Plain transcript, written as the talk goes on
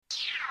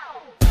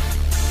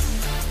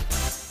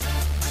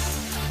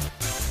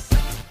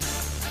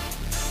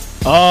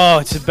Oh,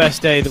 it's the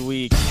best day of the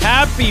week.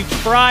 Happy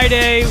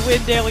Friday,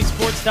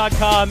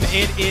 WinDailySports.com.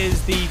 It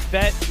is the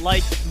Bet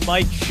Like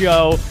Mike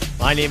show.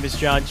 My name is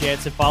John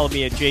Jansen. Follow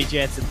me at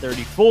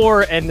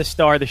jjansen34 and the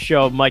star of the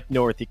show, Mike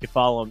North. You can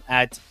follow him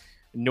at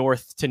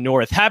North to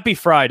North. Happy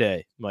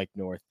Friday, Mike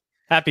North.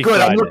 Happy Good.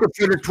 Friday. I'm looking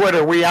for the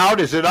Twitter. We out?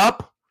 Is it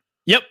up?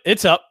 Yep,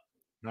 it's up.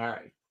 All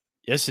right.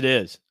 Yes, it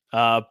is.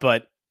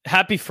 But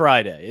happy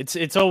Friday.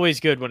 It's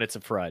always good when it's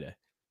a Friday.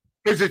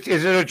 Is it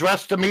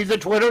addressed to me, the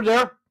Twitter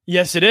there?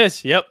 Yes, it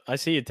is. Yep, I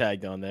see you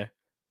tagged on there.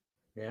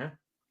 Yeah.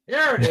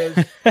 There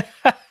it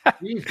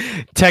is.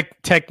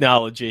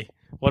 Technology.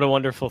 What a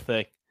wonderful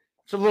thing.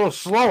 It's a little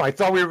slow. I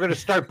thought we were going to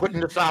start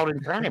putting this out in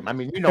time. I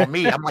mean, you know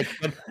me. I'm like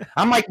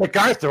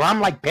MacArthur. I'm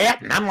like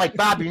Patton. I'm like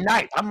Bobby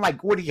Knight. I'm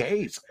like Woody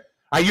Hayes.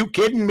 Are you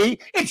kidding me?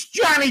 It's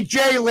Johnny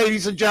J,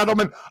 ladies and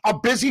gentlemen. A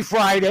busy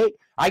Friday.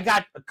 I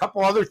got a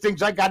couple other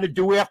things I got to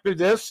do after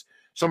this.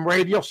 Some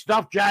radio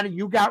stuff. Johnny,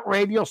 you got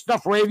radio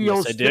stuff. Radio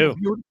Yes, I is still do.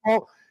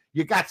 beautiful.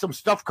 You got some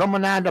stuff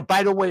coming on.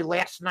 By the way,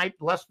 last night,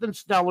 less than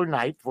stellar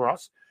night for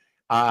us.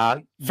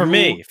 For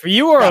me. For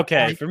you or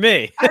okay? For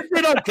me. I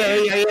did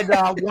okay. I had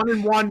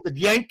 1-1. The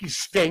Yankees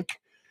stink.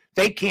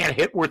 They can't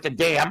hit worth a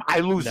damn.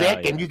 I lose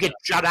that game. You get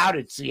shut out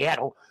at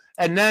Seattle.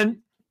 And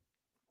then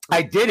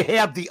I did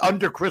have the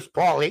under Chris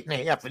Paul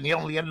 8.5, and he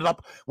only ended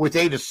up with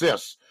 8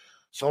 assists.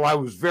 So I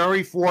was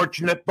very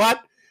fortunate,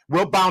 but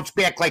we'll bounce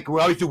back like we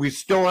always do. We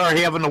still are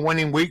having a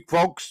winning week,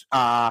 folks.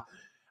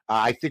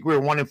 I think we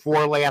were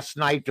 1-4 last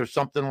night or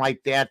something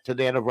like that to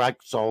that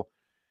effect. So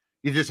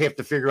you just have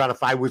to figure out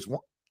if I was.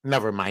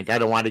 Never mind. I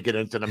don't want to get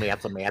into the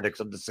mathematics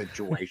of the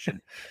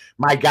situation.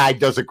 My guy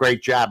does a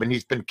great job, and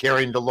he's been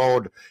carrying the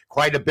load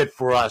quite a bit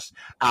for us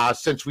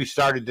since we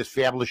started this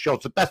fabulous show.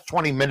 It's the best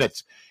 20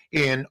 minutes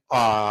in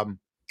all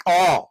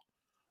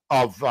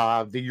of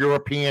the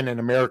European and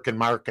American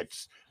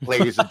markets,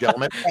 ladies and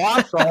gentlemen.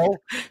 Also,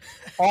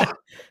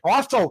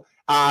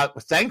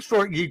 thanks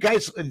for you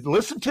guys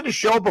listen to the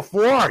show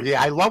before.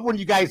 Yeah, I love when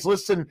you guys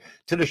listen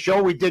to the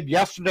show we did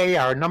yesterday.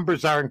 Our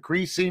numbers are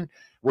increasing.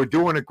 We're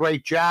doing a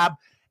great job.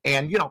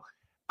 And,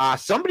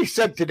 somebody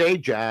said today,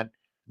 John,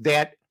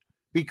 that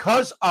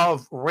because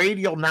of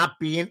radio not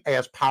being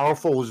as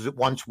powerful as it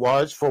once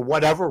was, for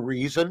whatever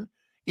reason,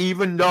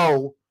 even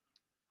though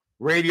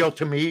radio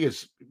to me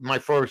is my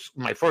first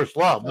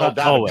love, no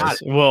doubt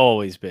about it. Will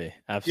always be.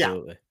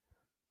 Absolutely.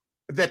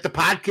 Yeah. That the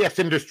podcast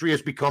industry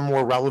has become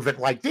more relevant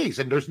like these.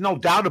 And there's no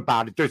doubt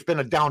about it. There's been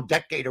a down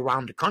decade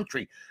around the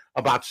country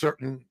about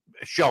certain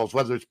shows,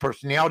 whether it's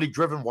personality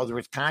driven, whether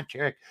it's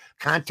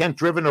content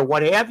driven, or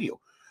what have you.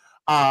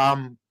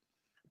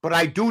 But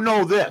I do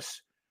know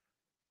this.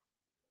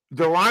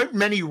 There aren't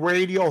many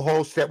radio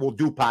hosts that will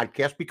do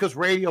podcasts because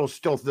radio is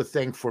still the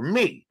thing for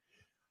me.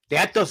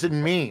 That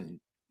doesn't mean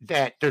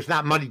that there's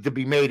not money to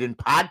be made in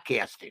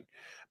podcasting.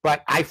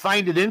 But I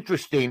find it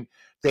interesting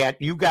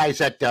that you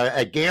guys at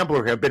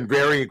Gambler have been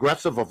very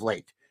aggressive of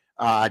late.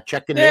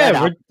 Checking that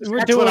out.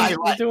 We're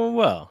doing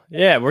well.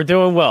 Yeah, we're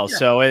doing well. Yeah.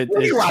 So it's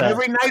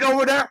every night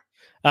over there?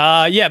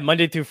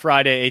 Monday through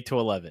Friday, 8 to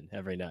 11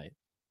 every night.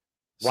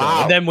 Wow. So,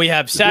 and then we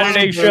have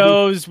Saturday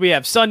shows, we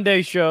have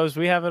Sunday shows,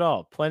 we have it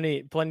all.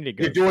 Plenty to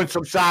go. You're doing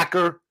some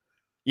soccer?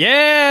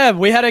 Yeah,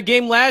 we had a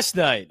game last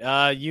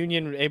night.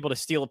 Union able to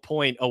steal a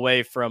point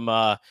away from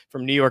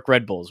New York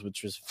Red Bulls,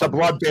 which was it's a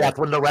bloodbath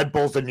when the Red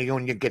Bulls and the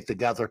Union get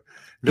together.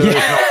 There's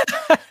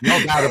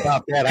no doubt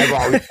about that. I've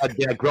always said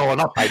that growing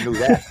up. I knew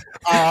that.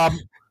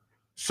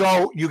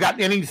 So you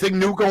got anything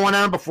new going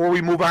on before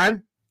we move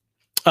on?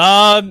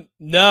 No,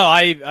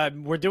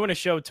 we're doing a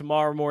show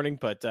tomorrow morning,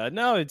 but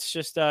no, it's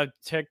just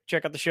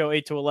check out the show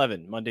 8 to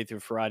 11 Monday through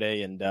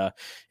Friday, and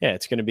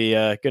it's gonna be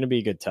a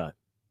good time.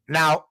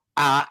 Now,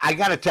 I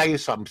got to tell you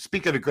something.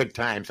 Speaking of good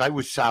times, I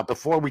was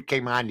before we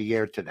came on the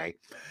air today,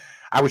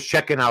 I was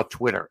checking out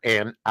Twitter,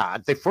 and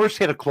they first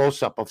hit a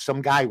close up of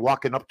some guy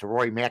walking up to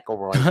Roy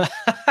McIlroy,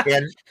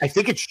 and I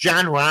think it's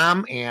John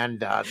Rahm,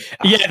 and I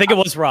think it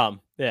was Rahm,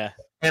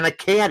 and a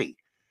caddy.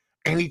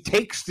 And he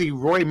takes the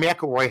Roy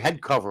McIlroy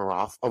head cover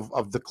off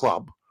of the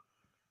club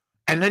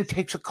and then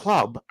takes a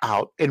club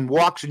out and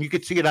walks. And you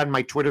could see it on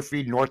my Twitter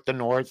feed, North to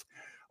North,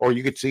 or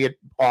you could see it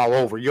all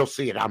over. You'll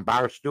see it on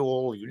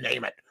Barstool, you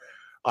name it.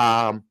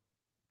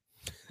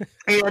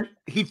 And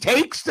he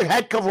takes the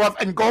head cover off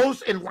and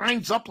goes and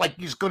lines up like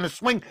he's going to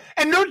swing.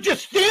 And they're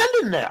just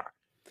standing there.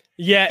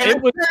 Yeah, and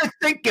it was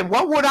thinking,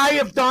 what would I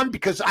have done?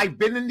 Because I've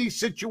been in these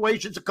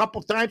situations a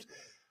couple times.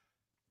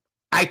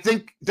 I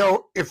think,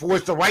 though, if it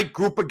was the right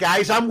group of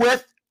guys I'm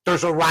with,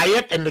 there's a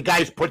riot and the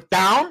guy's put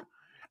down.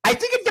 I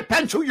think it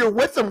depends who you're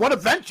with and what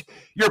event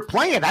you're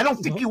playing. I don't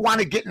think you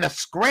want to get in a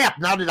scrap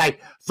now that I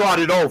thought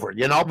it over,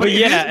 But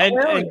yeah,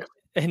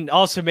 and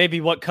also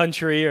maybe what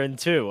country you're in,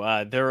 too.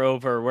 They're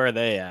over, where are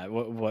they at?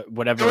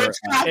 Whatever. They're in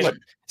Scotland.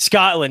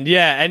 Scotland,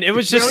 yeah. And it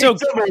was just so,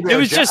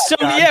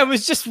 it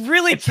was just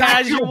really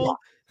casual.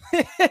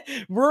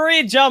 Rory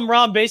and John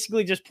Rahm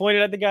basically just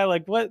pointed at the guy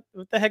like, what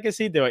the heck is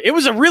he doing? It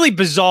was a really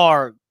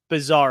bizarre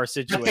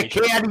situation. But the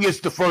caddy is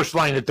the first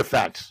line of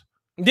defense.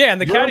 Yeah,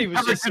 and the caddy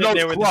was just sitting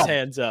there with his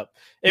hands up.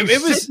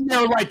 It was sitting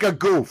there like a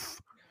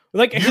goof.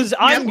 Like, because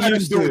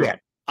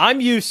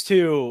I'm used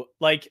to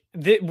like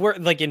we're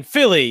like in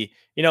Philly,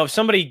 you know, if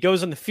somebody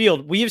goes on the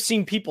field, we have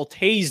seen people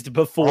tased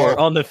before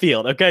on the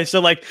field. Okay. So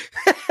like,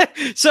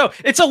 so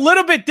it's a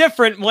little bit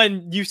different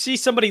when you see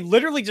somebody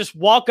literally just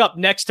walk up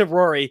next to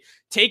Rory,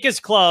 take his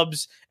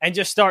clubs and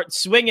just start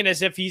swinging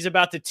as if he's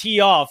about to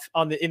tee off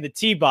in the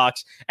tee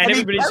box. And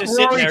everybody's just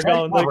sitting there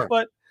going like,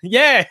 what?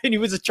 Yeah, and he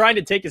was just trying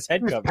to take his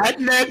head cover.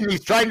 And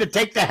he's trying to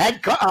take the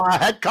head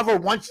cover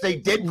once they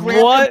did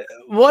grab him.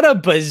 What a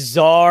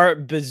bizarre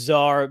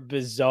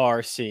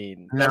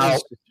scene. That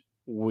was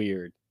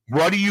weird.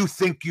 What do you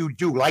think you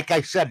do? Like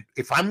I said,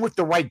 if I'm with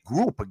the right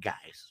group of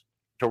guys,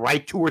 the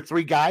right 2 or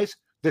 3 guys,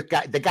 the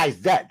guy's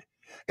dead.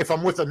 If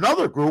I'm with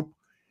another group,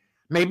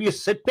 maybe you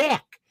sit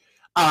back.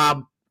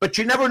 But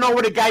you never know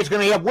what a guy's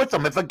going to have with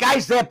him. If a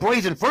guy's that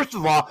brazen, first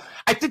of all,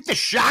 I think the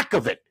shock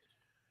of it.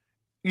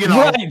 You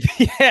know, right?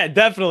 Yeah,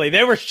 definitely.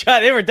 They were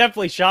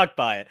definitely shocked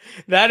by it.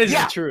 That is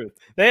the truth.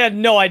 They had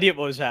no idea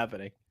what was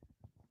happening.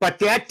 But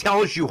that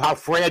tells you how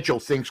fragile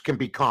things can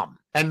become.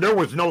 And there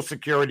was no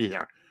security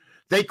there.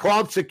 They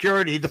called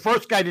security. The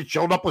first guy that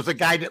showed up was a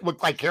guy that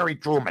looked like Harry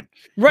Truman.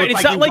 Right.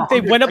 It's not like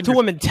they went up to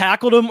him and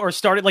tackled him or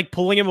started like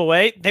pulling him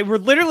away. They were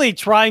literally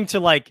trying to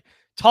like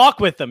talk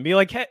with him, be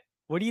like, "Hey,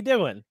 what are you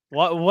doing?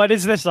 What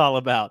is this all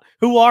about?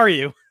 Who are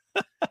you?"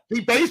 He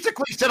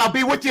basically said, "I'll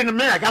be with you in a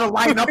minute. I got to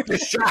line up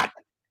this shot.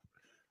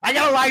 I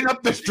got to line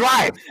up this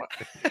drive.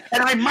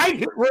 And I might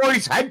hit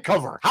Rory's head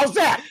cover. How's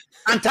that?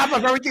 On top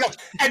of everything else.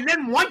 And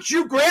then once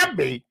you grab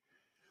me,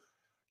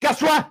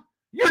 guess what?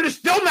 You're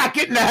still not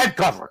getting the head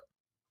cover."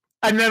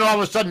 And then all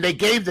of a sudden they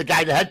gave the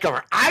guy the head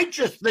cover. I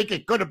just think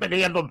it could have been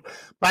handled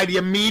by the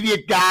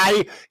immediate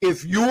guy.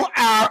 If you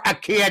are a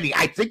caddy,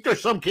 I think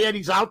there's some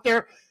caddies out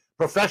there,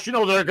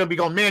 professionals, that are going to be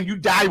going, man, you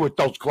die with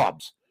those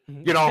clubs.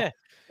 You know,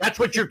 that's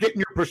what you're getting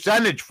your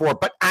percentage for.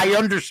 But I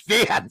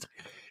understand.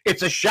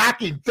 It's a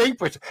shocking thing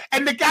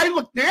and the guy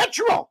looked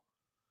natural.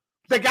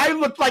 The guy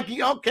looked like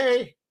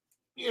okay,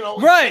 you know,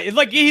 right?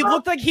 Like he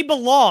looked like he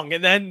belonged,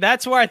 and then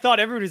that's where I thought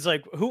everybody's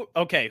like,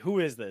 who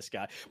is this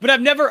guy? But I've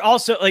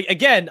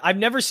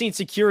never seen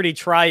security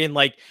try and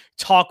like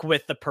talk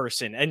with the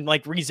person and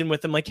like reason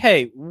with them, like,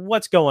 hey,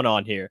 what's going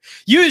on here?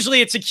 Usually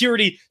it's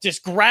security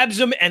just grabs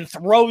him and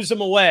throws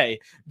him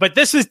away, but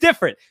this is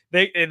different.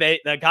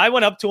 The guy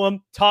went up to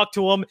him, talked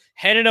to him,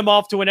 handed him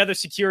off to another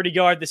security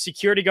guard. The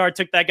security guard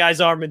took that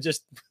guy's arm and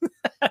just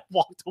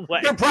walked away.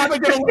 They're probably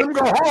going to let him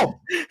go home.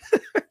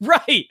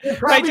 Right.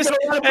 Just,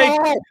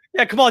 hey,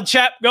 yeah, come on,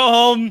 chap, go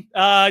home.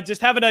 Just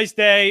have a nice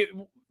day.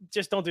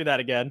 Just don't do that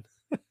again.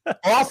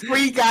 All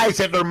 3 guys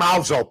had their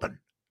mouths open.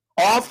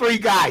 All 3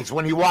 guys,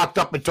 when he walked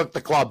up and took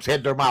the clubs,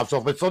 had their mouths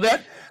open. So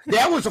that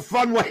was a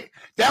fun way.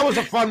 That was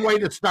a fun way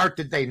to start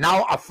the day.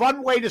 Now, a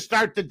fun way to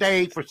start the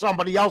day for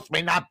somebody else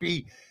may not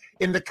be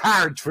in the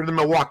cards for the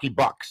Milwaukee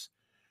Bucks.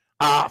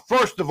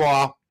 First of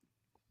all,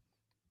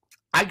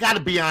 I got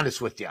to be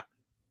honest with you.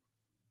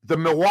 The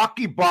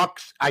Milwaukee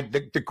Bucks,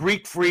 the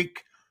Greek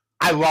Freak,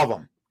 I love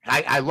him.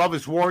 I love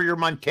his warrior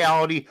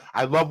mentality.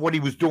 I love what he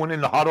was doing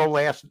in the huddle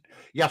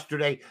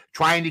yesterday,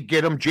 trying to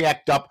get him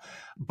jacked up.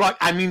 But,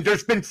 I mean,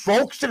 there's been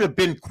folks that have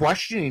been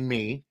questioning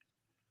me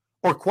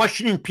or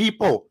questioning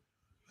people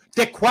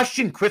that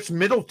question Chris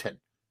Middleton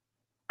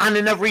on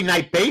an every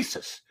night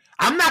basis.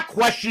 I'm not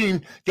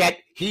questioning that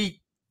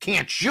he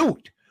can't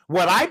shoot.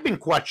 What I've been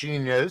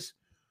questioning is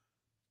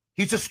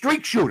he's a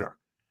streak shooter.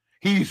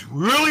 He's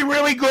really,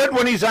 really good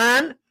when he's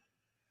on.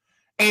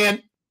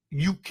 And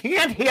you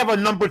can't have a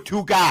number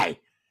 2 guy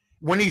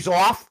when he's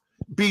off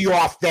be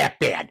off that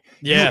bad.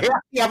 Yeah. You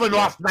have to have an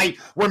off night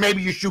where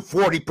maybe you shoot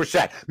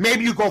 40%.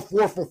 Maybe you go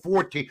 4 for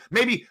 14.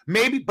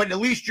 Maybe, but at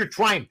least you're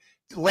trying.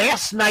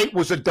 Last night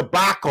was a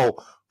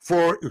debacle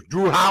for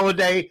Drew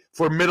Holiday,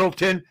 for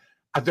Middleton.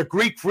 The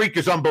Greek Freak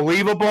is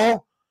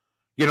unbelievable.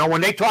 You know,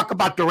 when they talk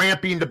about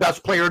Durant being the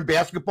best player in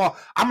basketball,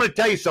 I'm going to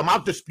tell you something.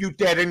 I'll dispute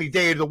that any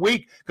day of the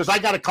week because I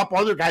got a couple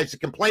other guys that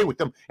can play with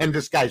them, and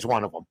this guy's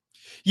one of them.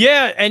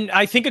 Yeah, and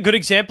I think a good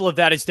example of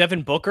that is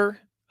Devin Booker.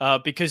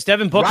 Because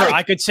Devin Booker, right.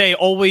 I could say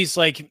always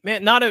like,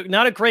 man, not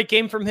a great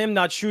game from him,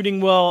 not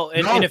shooting well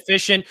and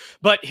inefficient,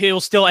 but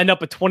he'll still end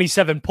up with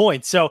 27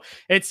 points. So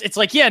it's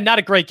like, yeah, not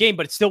a great game,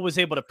 but it still was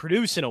able to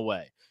produce in a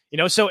way. You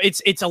know, so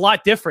it's a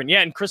lot different.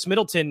 Yeah, and Chris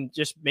Middleton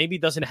just maybe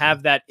doesn't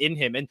have that in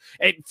him, and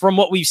from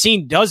what we've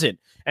seen, doesn't.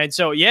 And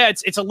so yeah,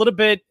 it's a little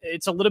bit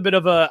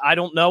of a I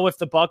don't know if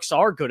the Bucks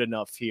are good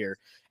enough here.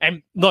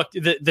 And look,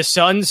 the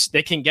Suns,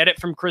 they can get it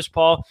from Chris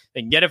Paul,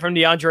 they can get it from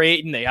DeAndre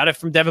Ayton, they got it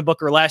from Devin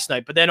Booker last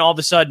night, but then all of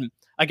a sudden,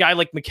 a guy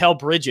like Mikal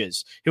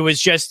Bridges, who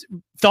was just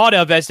thought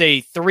of as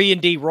a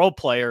 3-and-D role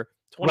player,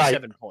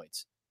 27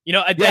 points. You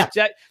know,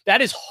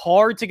 that is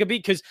hard to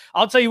compete because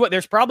I'll tell you what,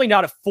 there's probably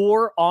not a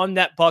 4 on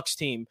that Bucks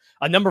team,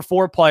 a number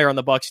 4 player on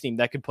the Bucks team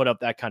that could put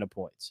up that kind of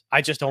points.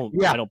 I just don't.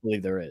 I don't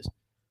believe there is.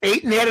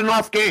 Ayton had an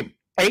off game.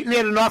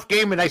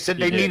 And I said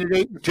they needed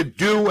Ayton to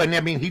do. And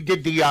I mean, he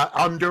did the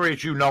under,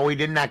 as you know. He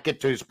did not get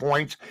to his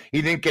points.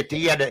 He didn't get to.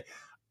 He had a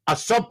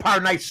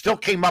subpar night. Still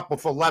came up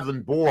with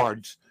 11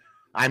 boards.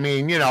 I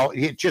mean,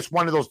 it's just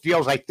one of those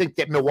deals. I think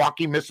that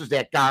Milwaukee misses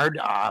that guard,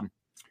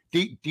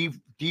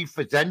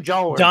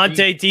 DiVincenzo.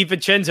 Dante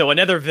DiVincenzo,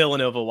 another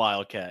Villanova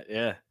Wildcat.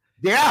 Yeah.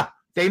 Yeah,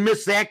 they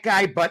miss that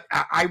guy, but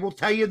I will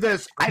tell you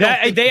this.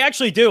 They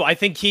actually do. I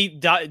think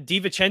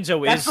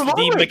DiVincenzo is the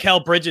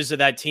Mikal Bridges of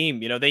that team.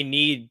 They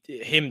need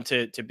him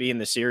to be in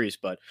the series,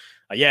 but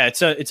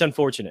it's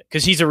unfortunate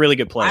because he's a really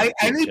good player.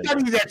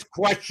 Anybody that's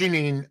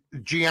questioning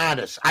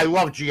Giannis, I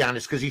love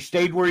Giannis because he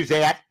stayed where he's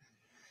at.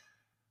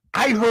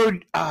 I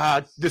heard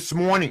this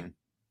morning,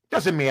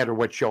 doesn't matter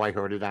what show I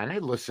heard it on, I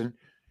listen.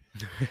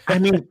 I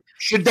mean,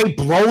 should they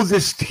blow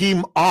this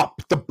team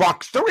up? The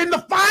Bucks, they're in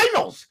the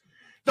finals.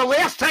 The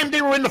last time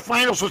they were in the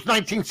finals was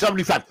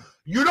 1975.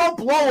 You don't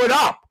blow it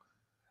up.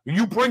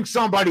 You bring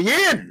somebody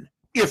in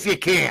if you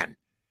can.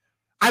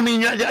 I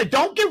mean,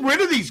 don't get rid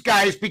of these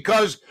guys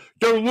because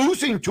they're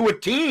losing to a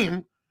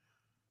team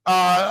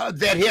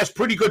that has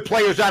pretty good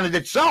players on it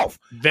itself.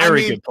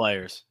 Very good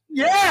players.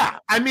 Yeah.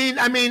 I mean,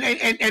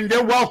 and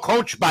they're well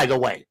coached, by the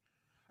way.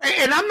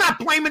 And I'm not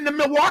blaming the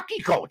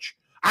Milwaukee coach.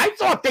 I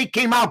thought they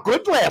came out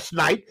good last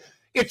night.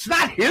 It's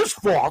not his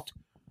fault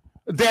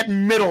that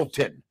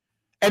Middleton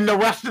and the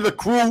rest of the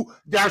crew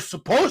that are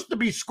supposed to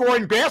be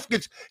scoring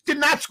baskets did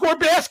not score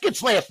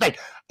baskets last night.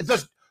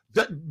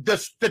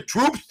 The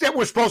troops that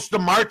were supposed to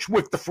march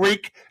with the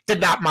Freak did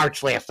not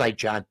march last night,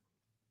 John.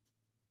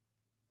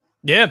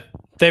 Yeah,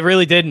 they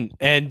really didn't.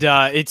 And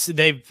I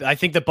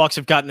think the Bucks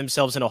have gotten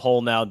themselves in a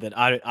hole now that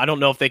I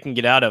don't know if they can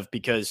get out of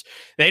because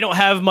they don't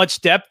have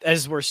much depth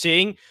as we're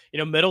seeing.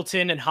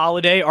 Middleton and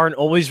Holiday aren't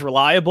always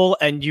reliable,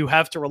 and you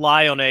have to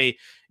rely on a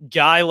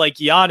guy like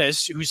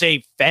Giannis, who's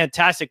a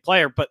fantastic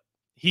player, but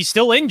he's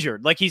still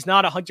injured. Like he's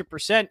not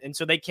 100%. And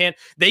so they can't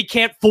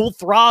full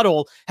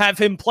throttle have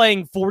him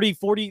playing 40,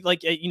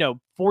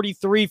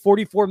 43,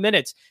 44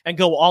 minutes and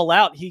go all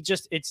out. He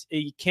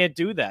can't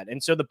do that.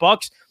 And so the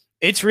Bucks,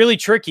 it's really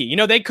tricky.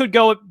 They could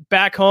go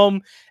back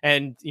home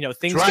and,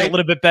 things get a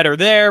little bit better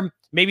there.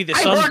 Maybe the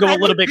Suns go a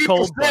little bit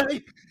cold.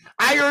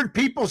 I heard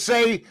people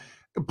say,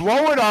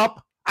 blow it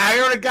up. I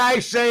heard a guy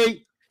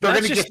say they're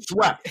going to get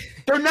swept.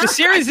 They're not. The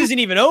series isn't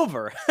even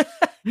over.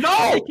 No,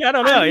 I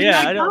don't know.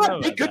 I don't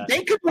know.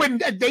 They could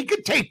win. They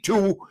could take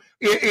two.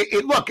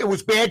 Look, it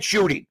was bad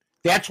shooting.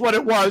 That's what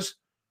it was.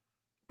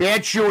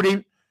 Bad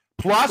shooting.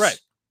 Plus, right.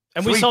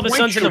 And we saw the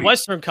Suns in the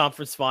Western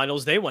Conference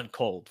Finals. They went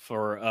cold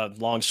for a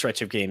long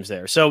stretch of games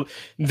there. So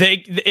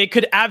it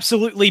could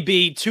absolutely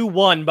be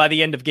 2-1 by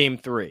the end of Game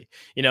 3.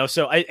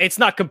 So it's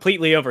not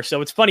completely over.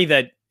 So it's funny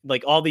that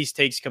like all these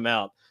takes come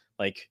out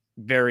like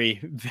very,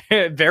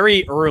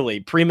 very early,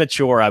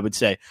 premature, I would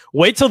say.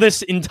 Wait till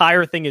this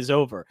entire thing is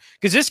over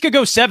because this could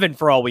go 7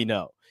 for all we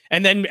know.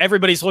 And then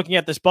everybody's looking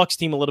at this Bucks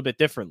team a little bit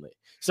differently.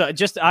 So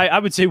I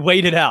would say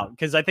wait it out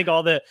because I think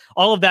all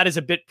of that is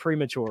a bit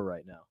premature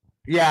right now.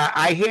 Yeah,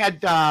 I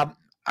had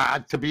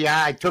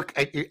I took,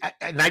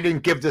 and I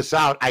didn't give this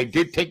out. I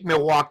did take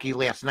Milwaukee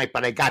last night,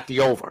 but I got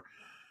the over.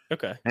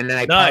 Okay. And then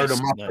I fired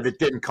them up, but it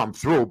didn't come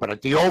through.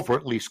 But the over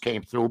at least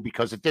came through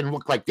because it didn't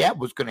look like that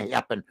was going to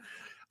happen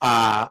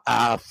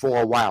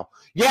for a while.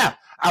 Yeah,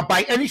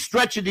 by any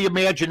stretch of the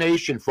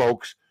imagination,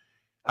 folks,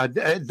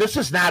 this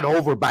is not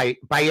over by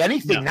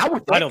anything. No, now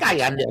with that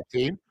guy on that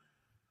team,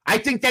 I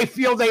think they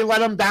feel they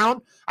let him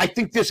down. I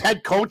think this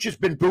head coach has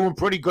been doing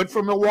pretty good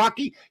for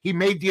Milwaukee. He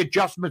made the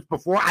adjustments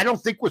before. I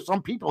don't think with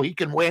some people he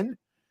can win.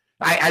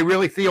 I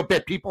really feel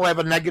that people have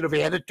a negative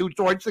attitude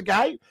towards the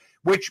guy,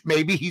 which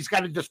maybe he's got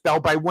to dispel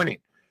by winning.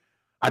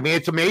 I mean,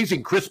 it's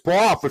amazing. Chris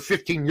Paul for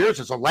 15 years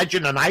is a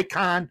legend, an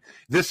icon,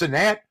 this and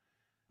that.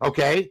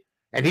 Okay.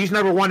 And he's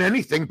never won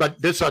anything, but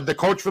this the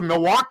coach from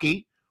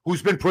Milwaukee,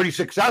 who's been pretty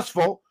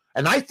successful,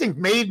 and I think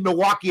made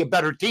Milwaukee a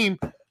better team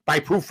by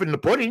proof in the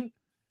pudding,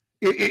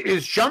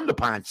 is shunned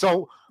upon.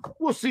 So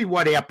we'll see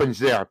what happens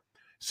there.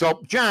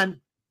 So, John,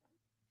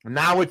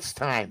 now it's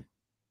time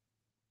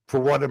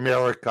for what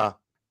America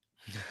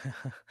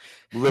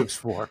lives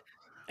for.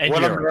 And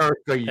what Europe.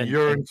 America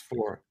yearns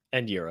for.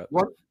 And Europe.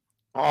 What?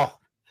 Oh,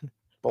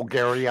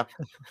 Bulgaria,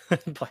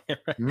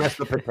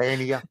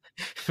 Mesopotamia,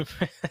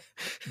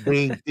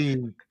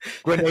 the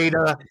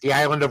Grenada, the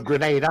island of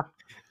Grenada.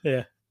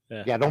 Yeah.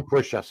 Don't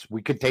push us.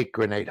 We could take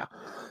Grenada.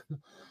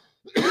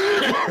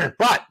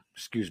 But,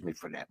 excuse me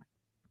for that.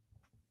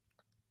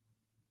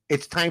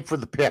 It's time for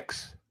the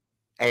picks.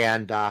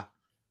 And I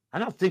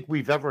don't think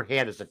we've ever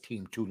had as a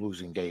team 2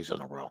 losing days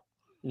in a row.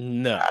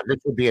 No. This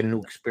will be a new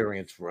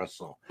experience for us.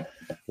 So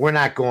we're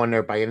not going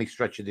there by any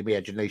stretch of the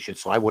imagination.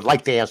 So I would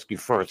like to ask you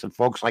first. And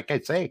folks, like I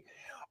say,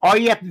 all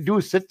you have to do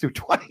is sit through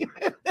 20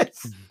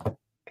 minutes.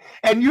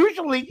 And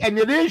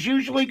it is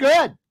usually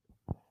good.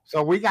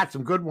 So we got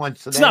some good ones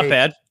today. It's not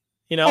bad.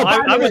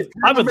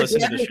 I would listen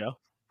to the show.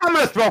 I'm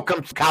going to throw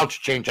some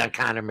couch change on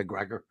Conor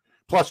McGregor.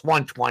 Plus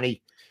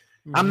 120.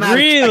 I'm not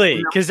really,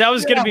 because that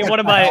was going to be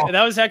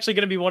that was actually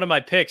going to be one of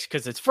my picks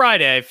because it's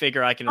Friday. I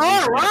figure I can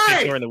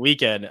pick during the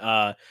weekend.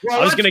 I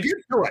was going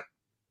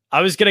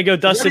to go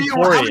Dustin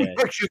Poirier.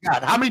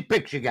 How many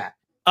picks you got?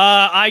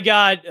 I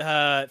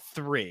got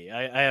 3.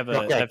 I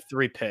have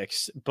 3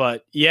 picks,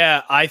 but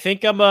yeah, I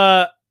think I'm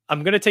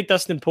I'm going to take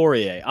Dustin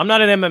Poirier. I'm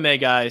not an MMA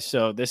guy,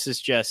 so this is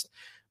just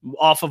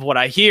off of what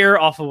I hear,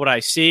 off of what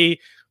I see.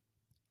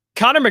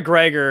 Conor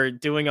McGregor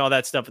doing all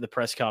that stuff at the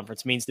press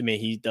conference means to me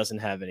he doesn't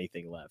have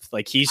anything left.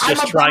 Like he's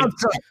just trying.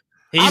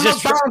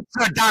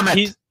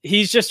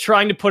 He's just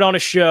trying to put on a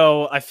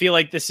show. I feel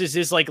like this is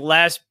his like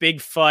last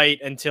big fight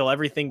until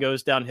everything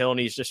goes downhill, and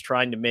he's just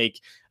trying to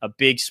make a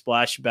big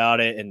splash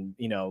about it and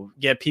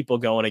get people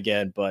going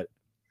again. But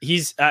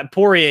he's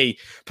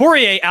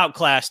Poirier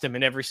outclassed him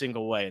in every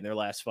single way in their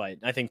last fight.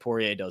 I think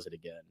Poirier does it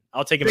again.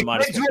 I'll take him at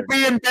minus 130. Kids will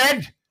be in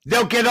bed.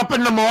 They'll get up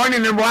in the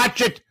morning and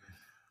watch it.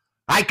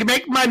 I can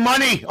make my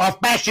money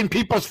off bashing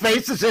people's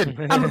faces in.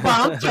 I'm a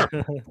bouncer.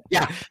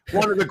 Yeah,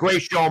 one of the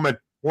great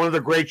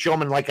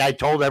showmen. Like I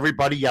told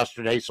everybody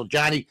yesterday. So,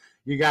 Johnny,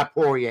 you got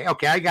Poirier.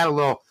 Okay, I got a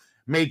little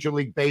Major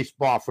League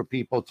Baseball for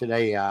people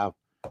today,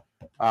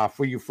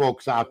 for you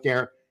folks out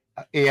there.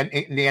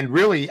 And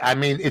really, I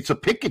mean, it's a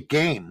picket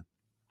game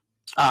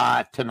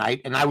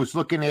tonight. And I was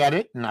looking at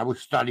it, and I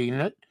was studying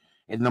it.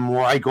 And the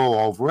more I go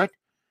over it,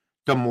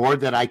 the more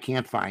that I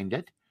can't find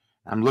it.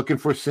 I'm looking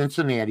for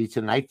Cincinnati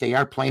tonight. They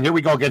are playing. Here we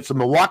go against the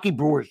Milwaukee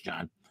Brewers,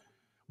 John.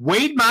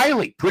 Wade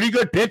Miley, pretty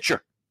good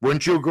pitcher.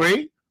 Wouldn't you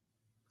agree?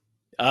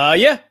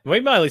 Yeah,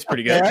 Wade Miley's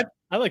pretty good.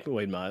 I like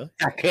Wade Miley.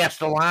 You got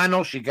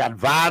Castellanos, you got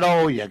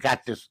Votto, you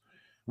got this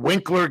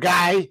Winkler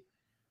guy.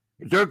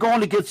 They're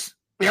going against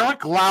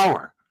Eric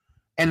Lauer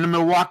and the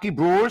Milwaukee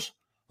Brewers.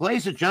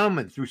 Ladies and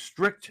gentlemen, through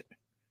strict,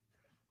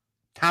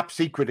 top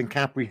secret, and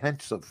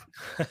comprehensive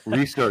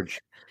research,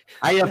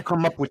 I have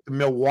come up with the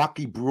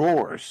Milwaukee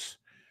Brewers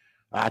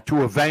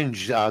to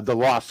avenge the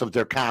loss of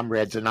their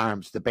comrades in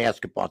arms, the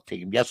basketball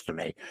team,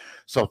 yesterday.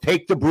 So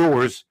take the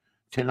Brewers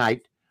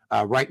tonight.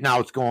 Right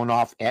now, it's going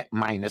off at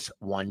minus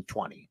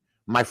 120.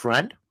 My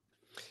friend?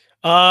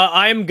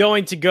 I'm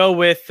going to go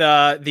with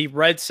the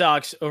Red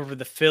Sox over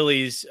the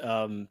Phillies.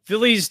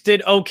 Phillies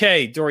did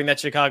okay during that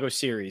Chicago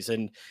series,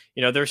 and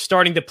they're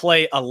starting to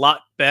play a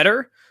lot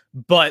better.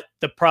 But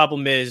the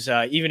problem is,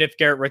 even if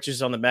Garrett Richards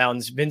is on the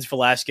mounds, Vince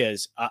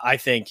Velasquez, I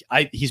think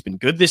he's been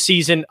good this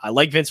season. I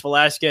like Vince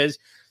Velasquez.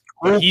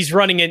 He's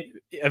running in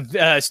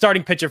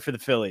starting pitcher for the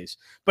Phillies,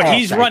 but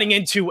he's running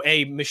into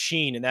a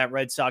machine in that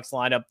Red Sox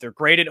lineup. They're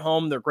great at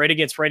home. They're great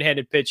against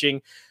right-handed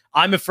pitching.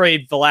 I'm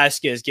afraid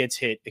Velasquez gets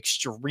hit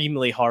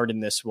extremely hard in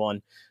this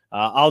one.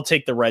 I'll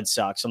take the Red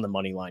Sox on the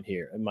money line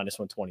here at minus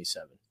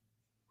 127.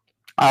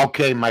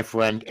 Okay, my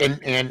friend.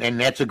 And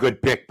that's a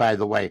good pick, by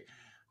the way.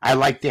 I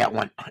like that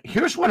one.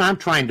 Here's what I'm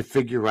trying to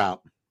figure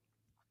out.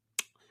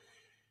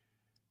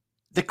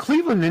 The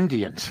Cleveland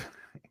Indians,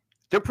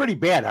 they're pretty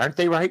bad, aren't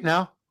they, right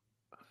now?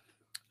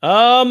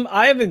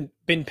 I haven't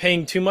been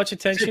paying too much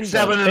attention.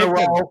 6-7 in a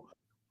row.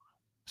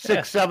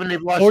 6-7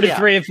 they've lost.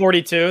 43 and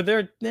 42.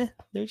 They're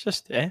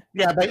just. Yeah,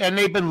 and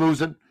they've been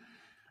losing.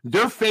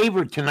 They're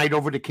favored tonight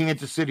over the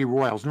Kansas City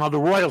Royals. Now the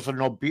Royals are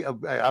no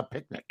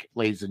picnic,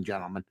 ladies and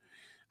gentlemen.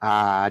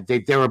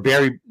 They're a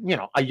very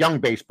a young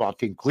baseball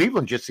team.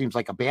 Cleveland just seems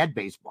like a bad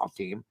baseball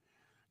team.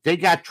 They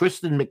got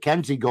Tristan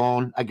McKenzie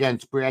going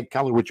against Brad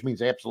Keller, which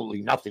means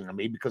absolutely nothing to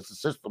me because the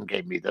system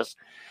gave me this.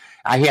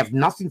 I have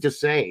nothing to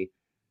say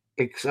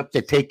except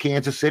to take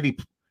Kansas City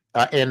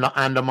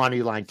on the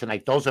money line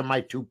tonight. Those are my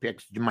two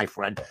picks, my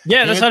friend.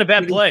 Yeah, that's not a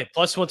bad play.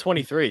 Plus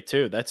 123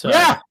 too. That's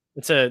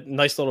it's a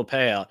nice little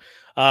payout.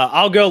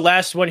 I'll go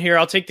last one here.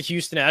 I'll take the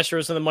Houston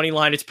Astros on the money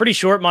line. It's pretty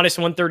short, minus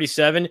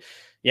 137.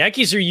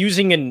 Yankees are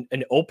using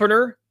an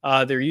opener.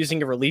 They're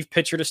using a relief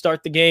pitcher to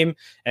start the game,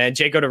 and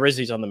Jake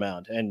Odorizzi's on the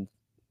mound. And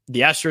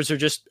the Astros are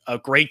just a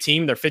great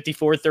team. They're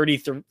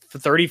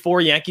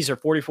 54-34. Yankees are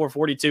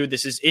 44-42.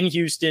 This is in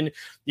Houston.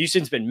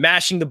 Houston's been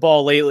mashing the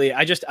ball lately.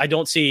 I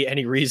don't see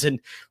any reason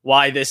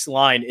why this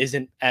line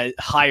isn't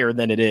higher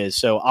than it is.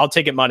 So I'll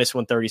take it minus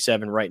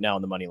 137 right now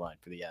on the money line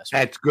for the Astros.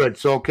 That's good.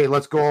 So, okay,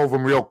 let's go over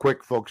them real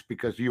quick, folks,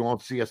 because you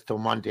won't see us till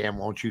Monday, and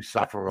won't you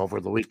suffer over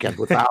the weekend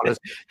without us.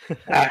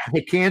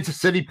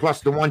 Kansas City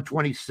plus the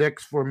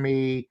 126 for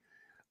me.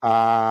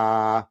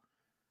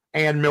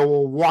 And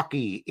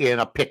Milwaukee in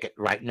a picket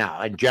right now.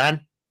 And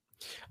John?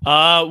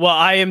 Well,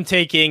 I am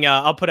taking,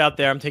 I'll put out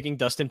there, I'm taking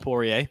Dustin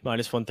Poirier,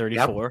 minus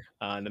 134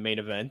 in the main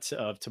event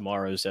of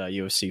tomorrow's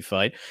UFC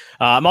fight.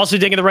 I'm also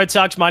taking the Red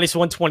Sox, minus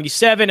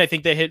 127. I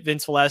think they hit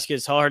Vince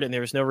Velasquez hard, and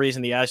there's no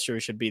reason the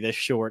Astros should be this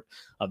short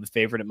of the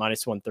favorite at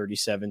minus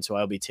 137. So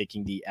I'll be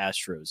taking the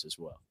Astros as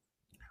well.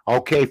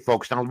 Okay,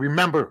 folks. Now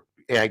remember,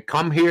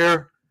 come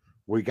here.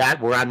 We're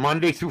on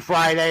Monday through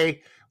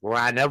Friday. We're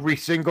on every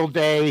single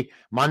day,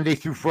 Monday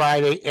through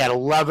Friday at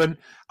 11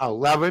 to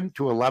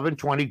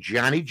 11:20.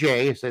 Johnny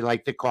J, as they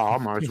like to call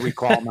him, or as we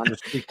call him on the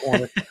street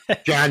corner,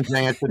 John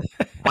Jansen,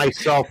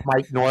 myself,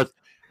 Mike North.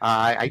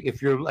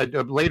 If you're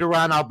later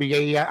on, I'll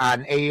be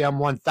on AM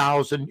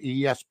 1000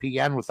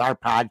 ESPN with our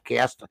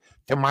podcast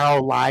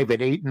tomorrow live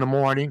at 8 in the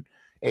morning,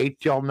 8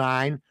 till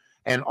 9.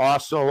 And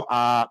also,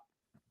 I'll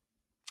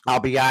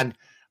be on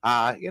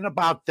in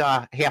about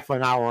half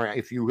an hour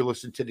if you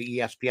listen to the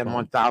ESPN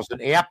 1000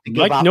 app.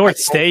 Mike North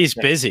stays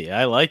busy.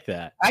 I like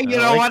that. I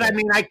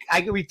mean, I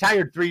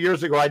retired 3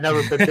 years ago. I've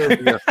never been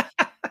busier.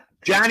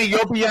 Johnny,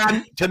 you'll be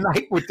on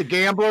tonight with the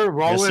Gambler.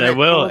 Yes, I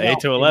will. 8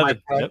 to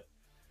 11. Yep.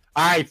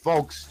 All right,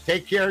 folks.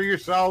 Take care of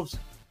yourselves.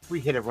 We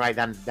hit it right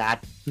on the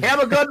dot. Have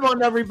a good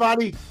one,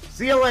 everybody.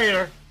 See you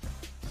later.